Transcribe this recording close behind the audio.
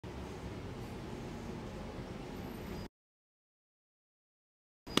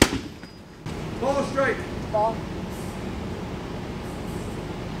Ball straight. Ball.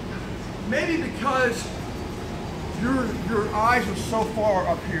 Maybe because your eyes are so far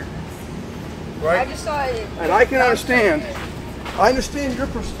up here, right? I just saw it. And I can understand. I understand your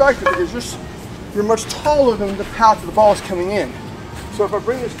perspective because you're much taller than the path that the ball is coming in. So if I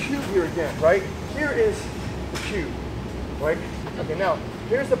bring this cube here again, right? Here is the cube, right? Okay, now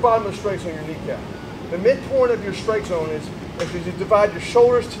here's the bottom of the strike zone, your kneecap. The midpoint of your strike zone is if you divide your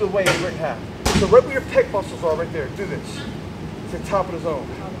shoulders to the waist right in half. So right where your pec muscles are, right there. Do this. It's the top of the zone.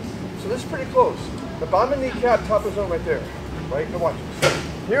 So this is pretty close. The bottom of the kneecap, top of the zone, right there. Right? Now watch this.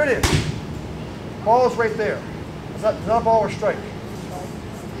 Here it is. Ball is right there. Is that a ball or strike?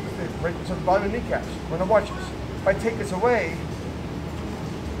 Right, so the bottom of the kneecaps. We're gonna watch this. If I take this away,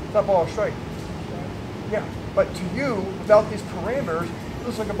 it's not ball or strike. Yeah, but to you, without these parameters, it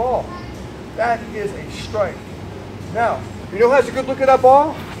looks like a ball. That is a strike. Now, you know who has a good look at that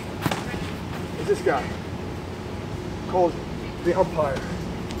ball? Is this guy. Called the umpire.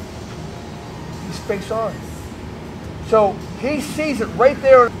 He's face on. So he sees it right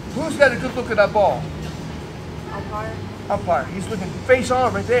there. Who's got a good look at that ball? Umpire. Umpire. He's looking face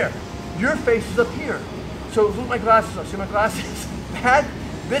on right there. Your face is up here. So look at my glasses up. See my glasses?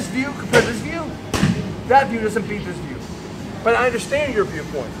 This view compared to this view, that view doesn't beat this view. But I understand your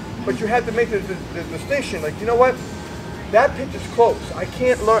viewpoint. But you have to make the distinction. Like, you know what? That pitch is close. I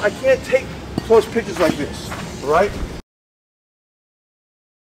can't take close pitches like this. Right?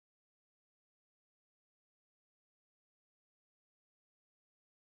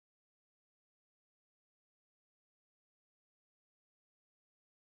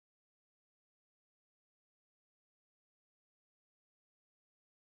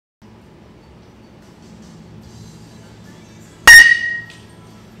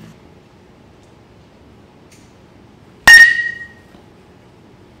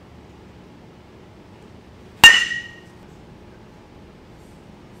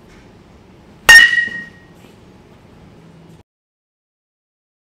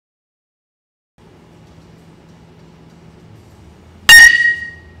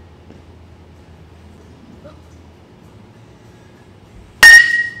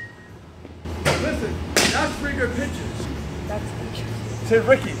 Listen, that's pretty good pitches. That's interesting. To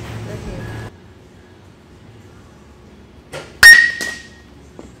Ricky.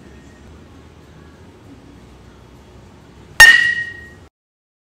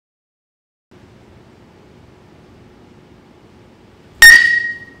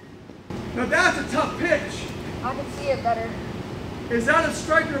 Now that's a tough pitch. I can see it better. Is that a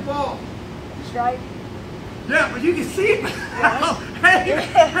strike or a ball? Strike. Yeah, but you can see it. Hey,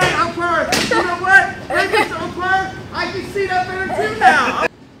 umpire, you know what? Hey, Mr. Umpire, I can see that better too now.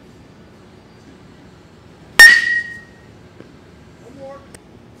 One more.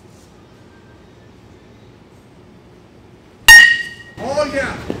 Oh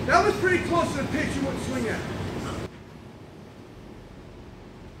yeah, that was pretty close to the pitch you wouldn't swing at.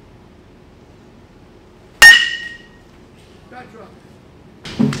 That drop.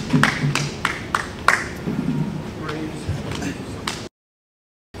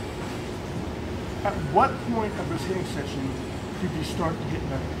 At what point of this hitting session did you start to hit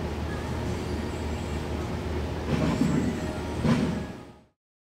better? Level 3.